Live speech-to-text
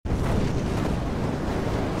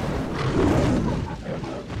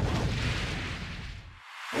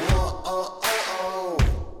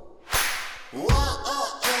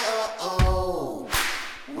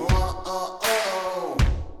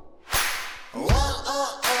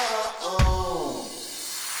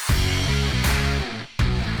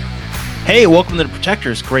Hey, welcome to The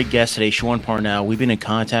Protectors. Great guest today, Sean Parnell. We've been in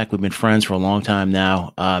contact. We've been friends for a long time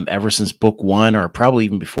now, ever since book one, or probably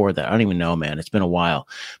even before that. I don't even know, man. It's been a while.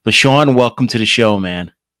 But Sean, welcome to the show,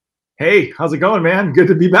 man. Hey, how's it going, man? Good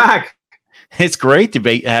to be back. It's great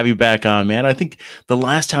to have you back on, man. I think the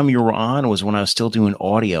last time you were on was when I was still doing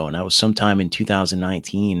audio, and that was sometime in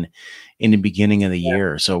 2019 in the beginning of the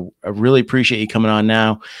year. So I really appreciate you coming on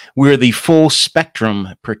now. We're the full spectrum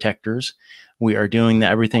protectors. We are doing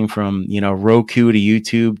everything from, Roku to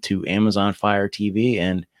YouTube to Amazon Fire TV.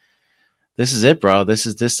 And this is it, bro. This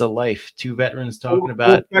is the life. Two veterans talking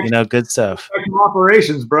about, good stuff.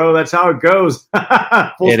 Operations, bro. That's how it goes.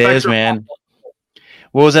 It is, man.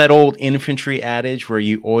 What was that old infantry adage where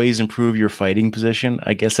you always improve your fighting position?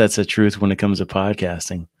 I guess that's the truth when it comes to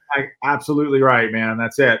podcasting. Absolutely right, man.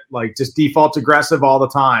 That's it. Like, just default aggressive all the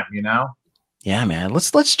time, Yeah, man.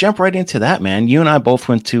 Let's jump right into that, man. You and I both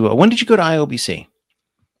went to. When did you go to IOBC?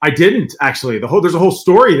 I didn't actually. There's a whole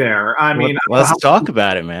story there. I mean, let's talk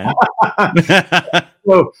about it, man.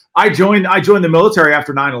 So I joined the military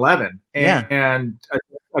after 9/11, and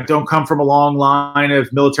I don't come from a long line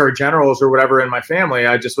of military generals or whatever in my family.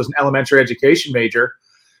 I just was an elementary education major,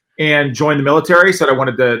 and joined the military. Said I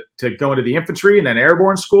wanted to go into the infantry and then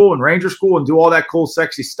airborne school and ranger school and do all that cool,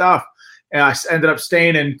 sexy stuff. And I ended up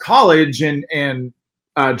staying in college and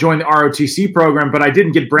joined the ROTC program, but I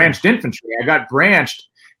didn't get branched infantry. I got branched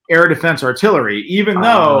air defense artillery, even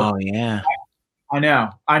though. Oh yeah, I know,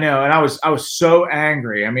 and I was so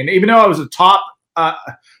angry. I mean, even though I was the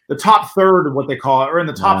top third of what they call it, or in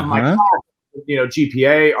the top of my class,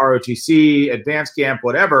 GPA, ROTC, advanced camp,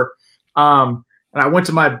 whatever. And I went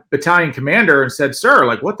to my battalion commander and said, "Sir,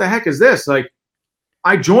 like, what the heck is this? Like,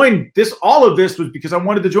 I joined this. All of this was because I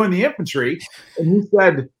wanted to join the infantry." And he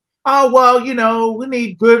said, "Oh, well, we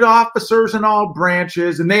need good officers in all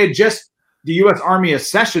branches." And they had the U.S. Army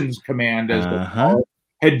Accessions Command, as they call it,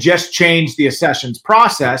 had just changed the accessions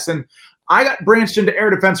process. And I got branched into air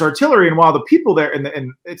defense artillery. And while the people there, and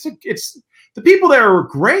the people there were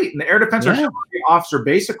great, and the air defense artillery officer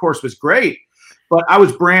basic course was great, but I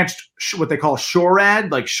was branched what they call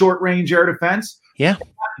SHORAD, like short range air defense. Yeah,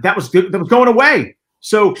 that was good. That was going away.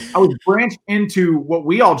 So I was branched into what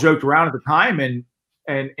we all joked around at the time, and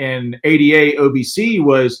ADA OBC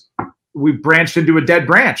was, we branched into a dead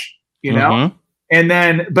branch, and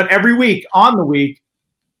then, but every week on the week,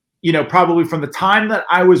 probably from the time that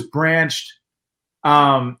I was branched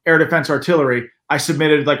air defense artillery, I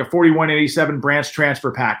submitted like a 4187 branch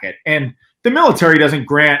transfer packet. And the military doesn't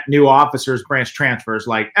grant new officers branch transfers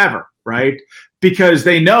like ever, right? Because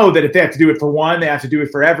they know that if they have to do it for one, they have to do it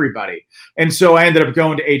for everybody. And so I ended up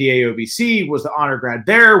going to ADA OBC, was the honor grad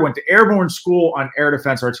there, went to airborne school on air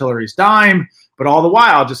defense artillery's dime, but all the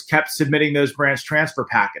while just kept submitting those branch transfer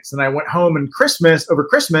packets. And I went home over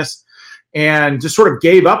Christmas and just sort of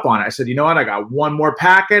gave up on it. I said, you know what? I got one more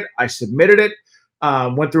packet. I submitted it.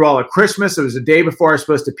 Went through all of Christmas. It was the day before I was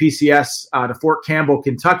supposed to PCS to Fort Campbell,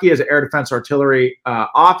 Kentucky as an air defense artillery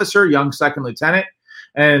officer, young second lieutenant.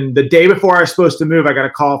 And the day before I was supposed to move, I got a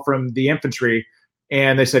call from the infantry,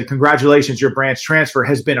 and they said, "Congratulations, your branch transfer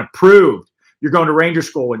has been approved. You're going to Ranger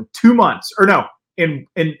School in 2 months, or no, in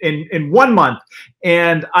 1 month."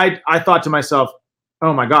 And I thought to myself,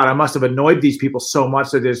 oh my God, I must have annoyed these people so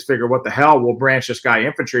much that they just figure, what the hell, we'll branch this guy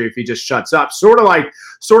infantry if he just shuts up. Sort of like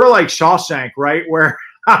Shawshank, right? Where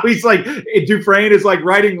he's like, Dufresne is like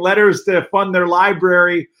writing letters to fund their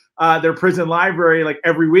library, their prison library, like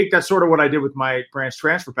every week. That's sort of what I did with my branch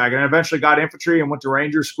transfer packet. And I eventually got infantry and went to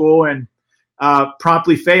Ranger School and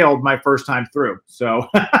promptly failed my first time through. So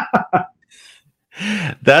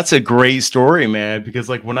that's a great story, man, because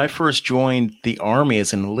like when I first joined the Army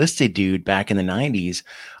as an enlisted dude back in the 90s,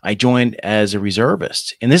 I joined as a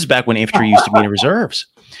reservist. And this is back when infantry used to be in the reserves.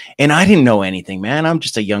 And I didn't know anything, man. I'm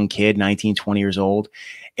just a young kid, 19, 20 years old.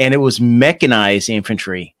 And it was mechanized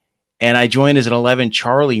infantry. And I joined as an 11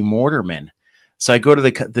 Charlie Mortarman. So I go to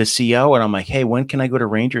the CO and I'm like, "Hey, when can I go to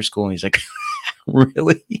Ranger School?" And he's like,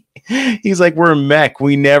 "Really?" He's like, "We're a mech.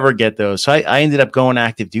 We never get those." So I ended up going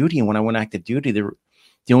active duty. And when I went active duty, the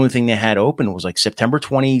only thing they had open was like September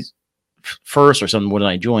 21st or something when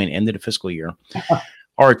I joined, ended the fiscal year.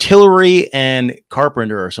 Artillery and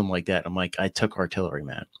carpenter or something like that. I'm like, I took artillery,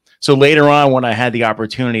 man. So later on, when I had the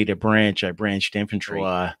opportunity to branch, I branched infantry.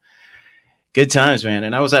 Good times, man.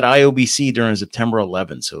 And I was at IOBC during September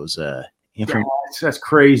 11th. So it was That's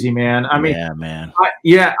crazy, man. I mean, yeah, man.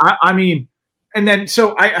 I mean, and then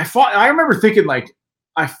so I fought. I remember thinking like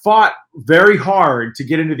I fought very hard to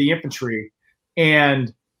get into the infantry,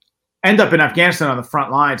 and end up in Afghanistan on the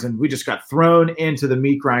front lines, and we just got thrown into the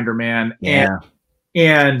meat grinder, man. Yeah.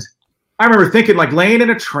 And I remember thinking like laying in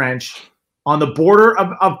a trench on the border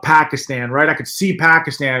of Pakistan, right? I could see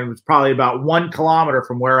Pakistan. It was probably about 1 kilometer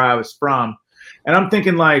from where I was from. And I'm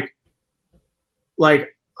thinking like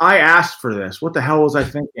I asked for this. What the hell was I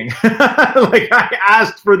thinking? Like I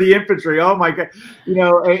asked for the infantry. Oh my God. You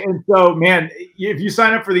know, and so man, if you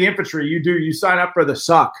sign up for the infantry, you sign up for the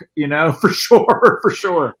suck, you know, for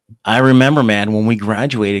sure. I remember, man, when we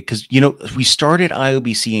graduated, because, you know, we started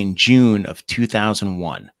IOBC in June of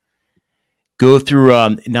 2001. Go through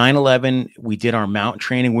 9/11. We did our MOUNT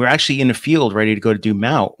training. We were actually in the field ready to go to do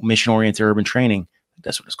MOUNT, Mission Oriented Urban Training.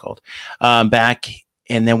 That's what it's called. Back.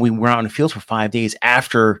 And then we were out in the field for 5 days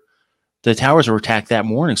after the towers were attacked that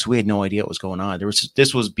morning. So we had no idea what was going on.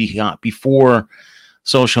 This was before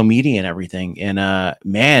social media and everything. And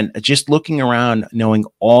man, just looking around, knowing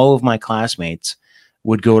all of my classmates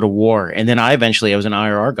would go to war. And then I was an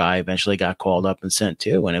IRR guy, eventually got called up and sent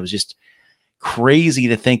too. And it was just crazy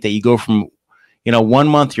to think that you go from, you know, 1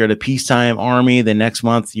 month you're at a peacetime army. The next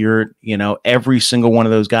month you're, you know, every single one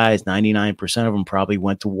of those guys, 99% of them probably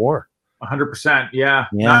went to war. 100%. Yeah.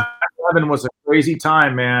 9/11 was a crazy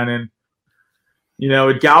time, man. And, you know,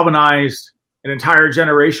 it galvanized an entire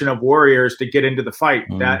generation of warriors to get into the fight.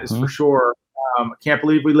 Mm-hmm. That is for sure. I can't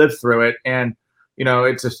believe we lived through it. And, you know,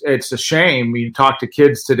 it's a shame. We talk to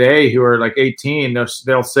kids today who are like 18.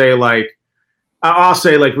 They'll say like, I'll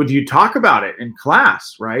say like, would you talk about it in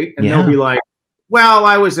class? Right. And they'll be like, well,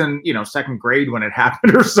 I was in, you know, second grade when it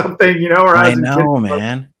happened or something, you know, or I know,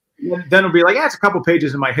 man. Then it'll be like, yeah, it's a couple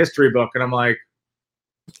pages in my history book. And I'm like,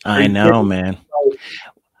 I know, man.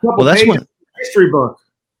 Well, that's what history book.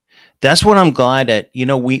 That's what I'm glad that, you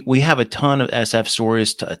know, we have a ton of SF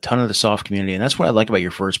stories, a ton of the soft community. And that's what I like about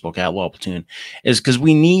your first book, Outlaw Platoon, is because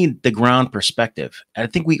we need the ground perspective. And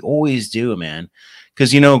I think we always do, man.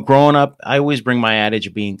 Because, you know, growing up, I always bring my adage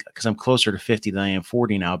of being, because I'm closer to 50 than I am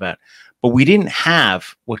 40 now, but we didn't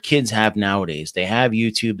have what kids have nowadays. They have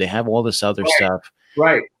YouTube, they have all this other stuff.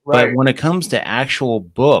 Right. But when it comes to actual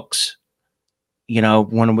books, you know,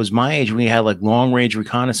 when it was my age, we had like long range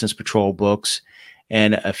reconnaissance patrol books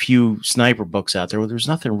and a few sniper books out there. There was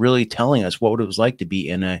nothing really telling us what it was like to be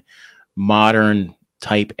in a modern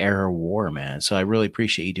type era war, man. So I really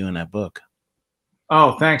appreciate you doing that book.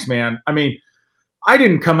 Oh, thanks, man. I mean, I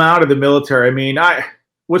didn't come out of the military. I mean,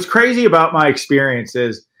 what's crazy about my experience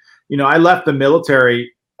is, you know, I left the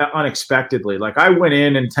military unexpectedly. Like I went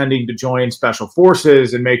in intending to join special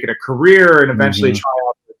forces and make it a career and eventually try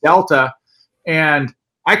out the Delta. And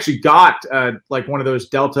I actually got like one of those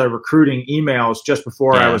Delta recruiting emails just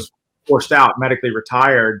before I was forced out, medically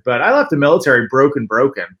retired. But I left the military broken.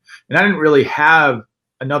 And I didn't really have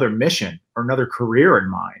another mission or another career in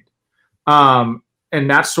mind. And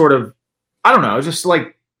that's sort of, I don't know, just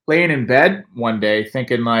like laying in bed one day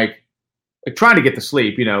thinking like trying to get to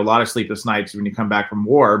sleep, you know, a lot of sleepless nights when you come back from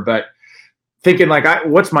war, but thinking like,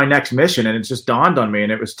 what's my next mission? And it just dawned on me.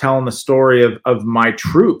 And it was telling the story of my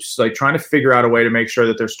troops, like trying to figure out a way to make sure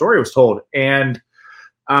that their story was told. And,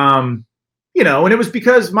 you know, and it was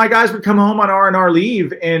because my guys would come home on R&R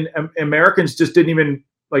leave and Americans just didn't even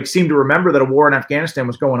like seem to remember that a war in Afghanistan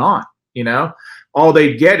was going on. You know, all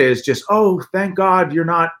they'd get is just, oh, thank God you're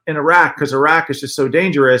not in Iraq because Iraq is just so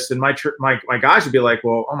dangerous. And my guys would be like,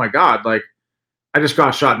 well, oh my God, like I just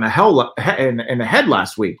got shot in the head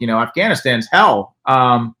last week. You know, Afghanistan's hell.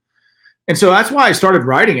 And so that's why I started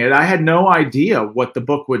writing it. I had no idea what the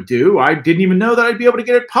book would do. I didn't even know that I'd be able to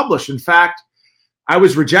get it published. In fact, I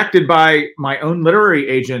was rejected by my own literary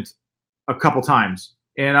agent a couple times,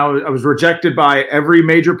 and I was rejected by every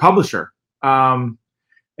major publisher.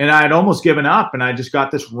 And I had almost given up, and I just got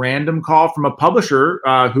this random call from a publisher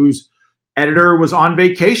whose editor was on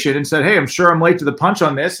vacation and said, hey, I'm sure I'm late to the punch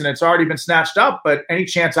on this, and it's already been snatched up, but any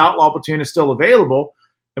chance Outlaw Platoon is still available?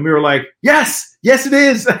 And we were like, yes, it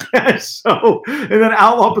is. So, and then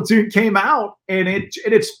Outlaw Platoon came out, and in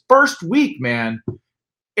its first week, man,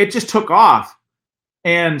 it just took off.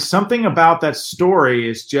 And something about that story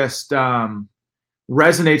is just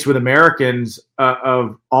resonates with Americans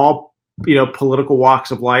of all, you know, political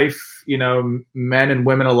walks of life, you know, men and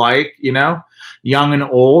women alike, you know, young and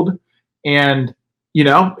old. And, you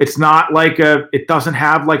know, it's not like it doesn't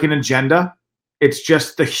have like an agenda. It's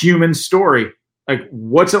just the human story. Like,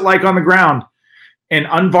 what's it like on the ground? An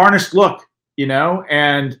unvarnished look, you know,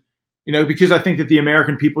 and because I think that the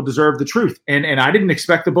American people deserve the truth. And I didn't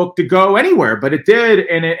expect the book to go anywhere, but it did.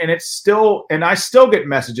 And I still get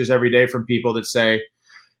messages every day from people that say,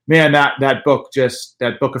 man, that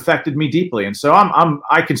book affected me deeply. And so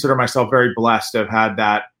I consider myself very blessed to have had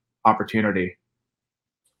that opportunity.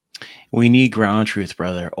 We need ground truth,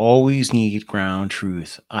 brother. Always need ground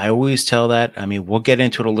truth. I always tell that. I mean, we'll get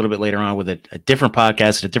into it a little bit later on with a different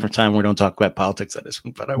podcast at a different time. We don't talk about politics on this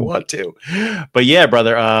one, but I want to. But yeah,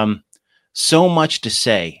 brother, so much to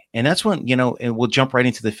say. And that's when, and we'll jump right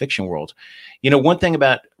into the fiction world. One thing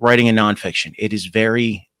about writing a nonfiction, it is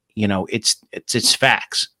very, it's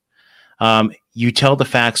facts. You tell the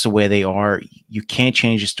facts the way they are. You can't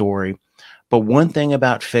change the story. But one thing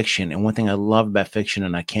about fiction, and one thing I love about fiction,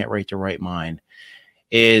 and I can't write the right mind,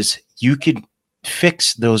 is you could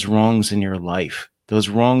fix those wrongs in your life. Those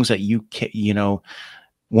wrongs that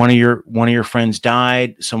one of your friends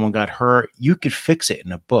died, someone got hurt. You could fix it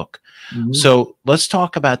in a book. Mm-hmm. So let's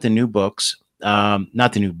talk about the new books.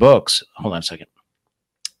 Not the new books. Hold on a second.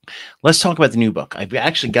 Let's talk about the new book. I've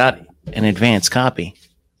actually got an advanced copy.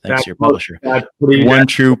 Thanks to your publisher. One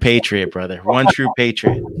True Patriot, brother. One True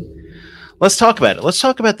Patriot. Let's talk about it. Let's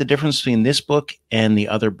talk about the difference between this book and the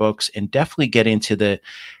other books, and definitely get into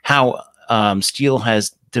how Steele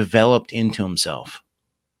has developed into himself.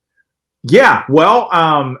 Yeah, well,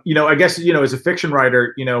 I guess as a fiction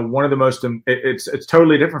writer, one of the most it's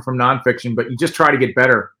totally different from nonfiction, but you just try to get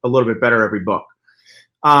better, a little bit better every book.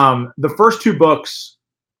 The first two books,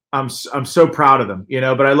 I'm so proud of them,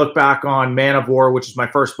 but I look back on Man of War, which is my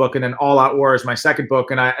first book, and then All Out War is my second book,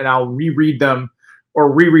 and I'll reread them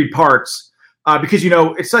or reread parts. Because,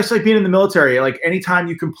 it's like being in the military. Like anytime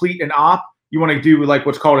you complete an op, you want to do like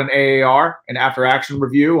what's called an AAR, an after action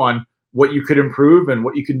review on what you could improve and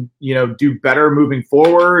what you can, do better moving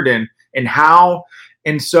forward and how.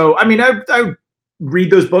 And so, I mean, I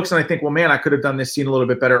read those books and I think, well, man, I could have done this scene a little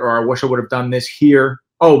bit better, or I wish I would have done this here.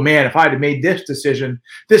 Oh man, if I had made this decision,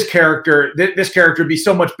 this character would be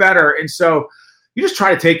so much better. And so you just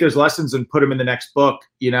try to take those lessons and put them in the next book,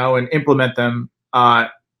 and implement them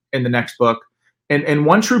in the next book. And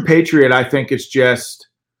One True Patriot, I think it's just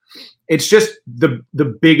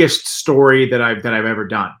the biggest story that I've ever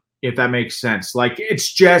done, if that makes sense. Like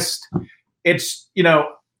it's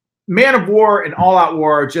Man of War and All Out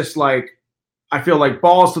War are just like, I feel like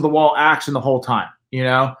balls to the wall action the whole time,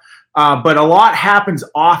 but a lot happens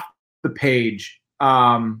off the page,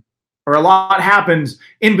 or a lot happens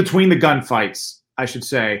in between the gunfights, I should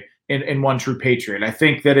say. In One True Patriot, I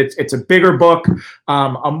think that it's a bigger book,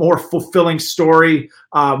 a more fulfilling story,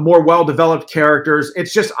 more well-developed characters.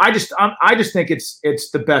 It's just I just think it's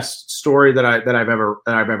the best story that I've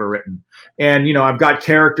ever written. And I've got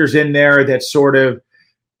characters in there that sort of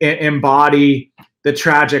embody the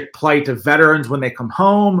tragic plight of veterans when they come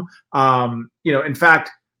home. In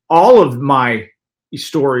fact, all of my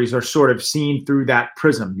stories are sort of seen through that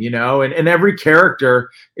prism, and every character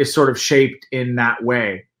is sort of shaped in that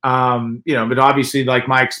way. But obviously, like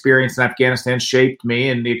my experience in Afghanistan shaped me,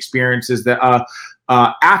 and the experiences that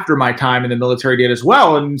after my time in the military did as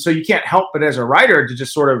well. And so you can't help but, as a writer, to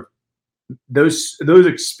just sort of those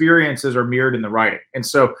experiences are mirrored in the writing. And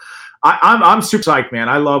so I'm super psyched, man.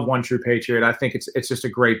 I love One True Patriot. I think it's just a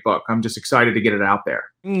great book. I'm just excited to get it out there.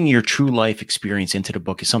 Bringing your true life experience into the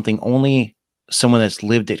book is something only someone that's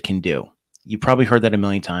lived it can do. You probably heard that a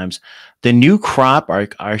million times. The new crop, or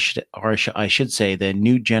I should say, the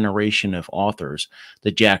new generation of authors, the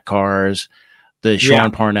Jack Carrs, the Sean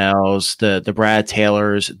Parnells, the Brad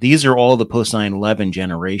Taylors, these are all the post 9/11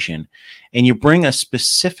 generation. And you bring a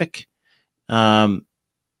specific, what's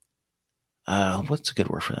a good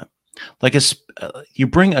word for that? Like you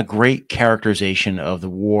bring a great characterization of the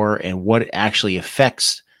war and what it actually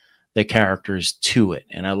affects the characters to it.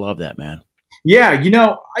 And I love that, man. Yeah,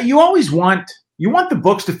 you always want the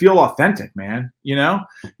books to feel authentic, man.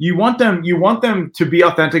 You want them to be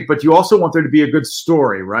authentic, but you also want there to be a good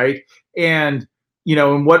story, right? And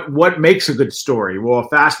and what makes a good story? Well, a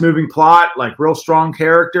fast-moving plot, like real strong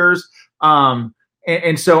characters.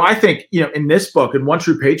 And so I think in this book, in One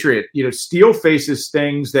True Patriot, Steele faces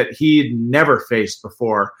things that he'd never faced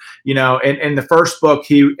before. And in the first book,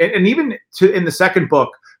 and even in the second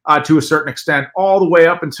book. To a certain extent, all the way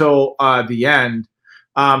up until the end.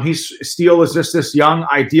 Steele is just this young,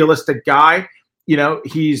 idealistic guy.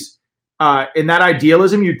 He's in that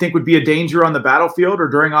idealism you'd think would be a danger on the battlefield or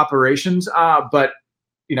during operations. But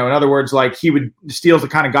in other words, like Steele's the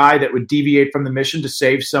kind of guy that would deviate from the mission to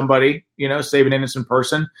save somebody, save an innocent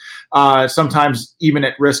person, sometimes even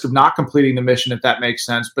at risk of not completing the mission, if that makes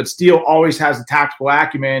sense. But Steele always has the tactical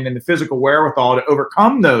acumen and the physical wherewithal to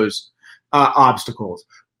overcome those obstacles.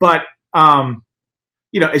 But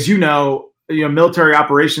as military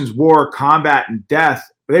operations, war, combat, and death,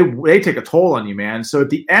 they take a toll on you, man. So at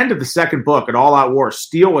the end of the second book, at All Out War,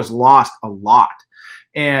 Steele has lost a lot,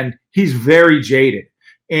 and he's very jaded,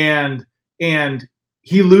 and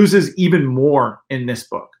he loses even more in this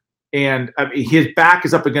book. And his back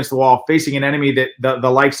is up against the wall, facing an enemy that the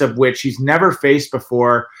likes of which he's never faced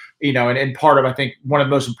before. And part of, I think, one of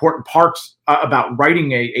the most important parts about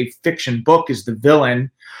writing a fiction book is the villain.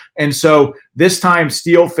 And so this time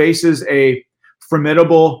Steele faces a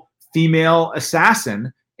formidable female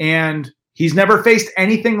assassin, and he's never faced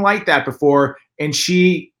anything like that before. And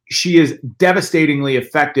she is devastatingly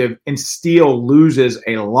effective, and Steele loses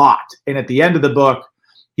a lot. And at the end of the book,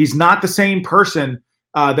 he's not the same person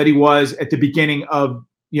that he was at the beginning of,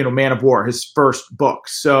 Man of War, his first book.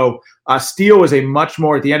 So Steele is at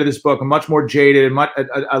the end of this book, a much more jaded,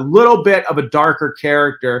 a little bit of a darker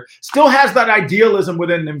character. Still has that idealism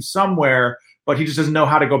within him somewhere, but he just doesn't know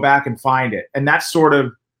how to go back and find it. And that's sort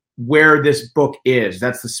of where this book is.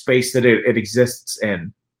 That's the space that it exists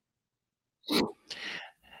in.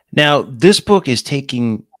 Now, this book is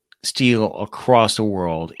taking Steele across the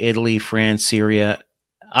world: Italy, France, Syria.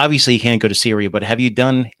 Obviously, you can't go to Syria, but have you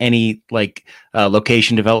done any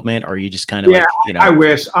location development, or are you just kind of I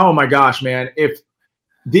wish. Oh my gosh, man! If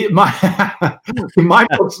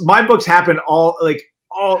my books happen all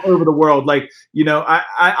over the world.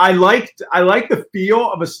 I like the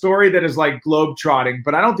feel of a story that is like globetrotting,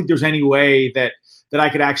 but I don't think there's any way that I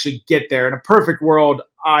could actually get there. In a perfect world,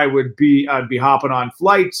 I'd be hopping on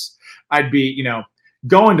flights. I'd be,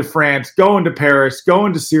 going to France, going to Paris,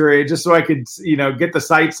 going to Syria, just so I could, get the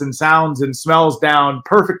sights and sounds and smells down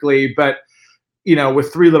perfectly. But,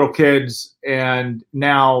 with 3 little kids and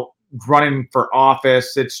now running for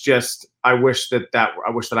office, it's just, I wish that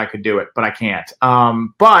I could do it, but I can't.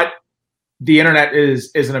 But the internet is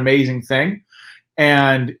an amazing thing.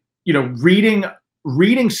 And, reading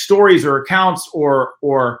stories or accounts or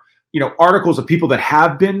articles of people that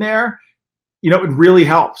have been there, it really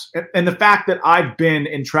helps. And the fact that I've been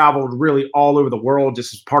and traveled really all over the world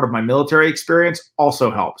just as part of my military experience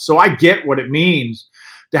also helps. So I get what it means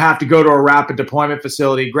to have to go to a rapid deployment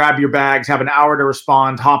facility, grab your bags, have an hour to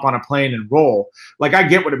respond, hop on a plane and roll. I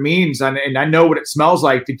get what it means. And I know what it smells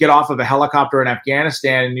like to get off of a helicopter in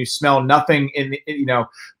Afghanistan and you smell nothing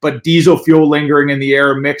but diesel fuel lingering in the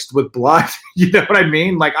air mixed with blood. You know what I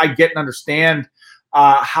mean? I get and understand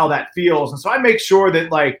how that feels. And so I make sure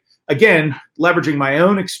that again, leveraging my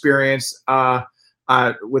own experience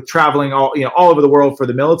with traveling all over the world for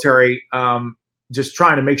the military, just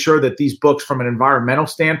trying to make sure that these books, from an environmental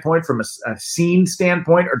standpoint, from a scene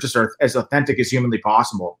standpoint, are just as authentic as humanly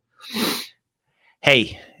possible.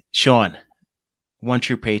 Hey, Sean, One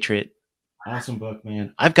True Patriot, awesome book,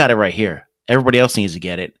 man. I've got it right here. Everybody else needs to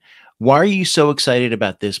get it. Why are you so excited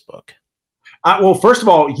about this book? Well, first of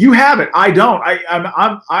all, you have it. I don't.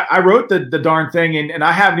 I wrote the darn thing, and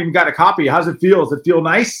I haven't even got a copy. How's it feel? Does it feel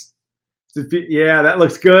nice? Yeah, that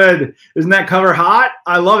looks good. Isn't that cover hot?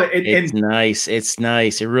 I love it. It's nice. It's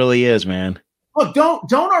nice. It really is, man. Look,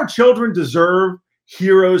 don't our children deserve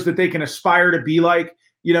heroes that they can aspire to be like?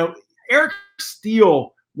 Eric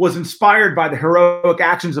Steele was inspired by the heroic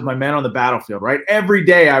actions of my men on the battlefield, right? Every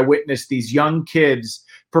day I witnessed these young kids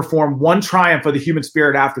perform one triumph of the human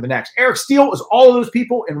spirit after the next. Eric Steele was all of those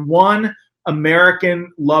people in one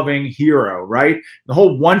American loving hero, right? The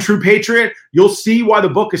whole One True Patriot, you'll see why the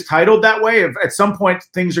book is titled that way. If at some point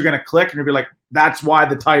things are going to click and you'll be like, that's why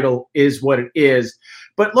the title is what it is.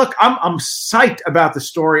 But look, I'm psyched about the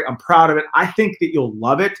story. I'm proud of it. I think that you'll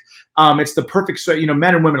love it. It's the perfect story,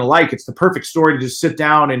 men and women alike. It's the perfect story to just sit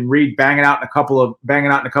down and read, bang it out in a couple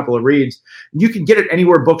of reads. You can get it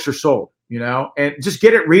anywhere books are sold, and just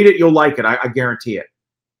get it, read it. You'll like it. I guarantee it.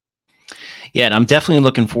 Yeah, and I'm definitely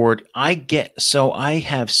looking forward. I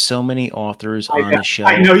have so many authors on the show.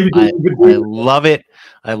 I know you do. I love it.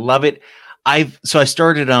 I love it. I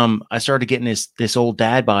started getting this old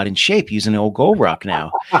dad bod in shape using old Gold Rock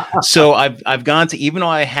now. So I've gone to, even though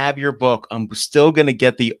I have your book, I'm still going to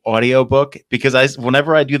get the audio book, because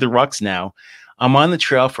whenever I do the rucks now, I'm on the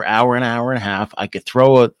trail for an hour and a half. I could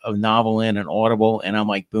throw a novel in, an Audible, and I'm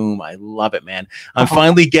like, boom, I love it, man. I'm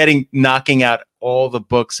finally knocking out all the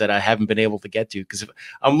books that I haven't been able to get to, because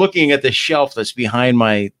I'm looking at the shelf that's behind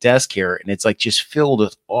my desk here, and it's just filled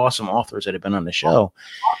with awesome authors that have been on the show.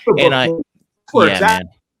 And that's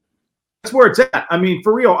where it's at. I mean,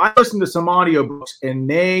 for real, I listen to some audiobooks, and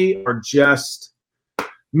they are just,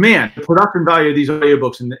 man, the production value of these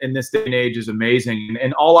audiobooks in this day and age is amazing.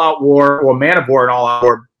 And All Out War, or Man of War and All Out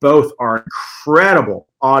War, both are incredible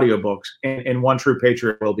audiobooks, and One True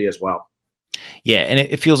Patriot will be as well. Yeah, and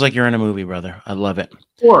it feels like you're in a movie, brother. I love it.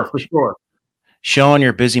 For sure. Sean,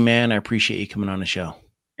 you're a busy man. I appreciate you coming on the show.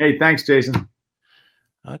 Hey, thanks, Jason.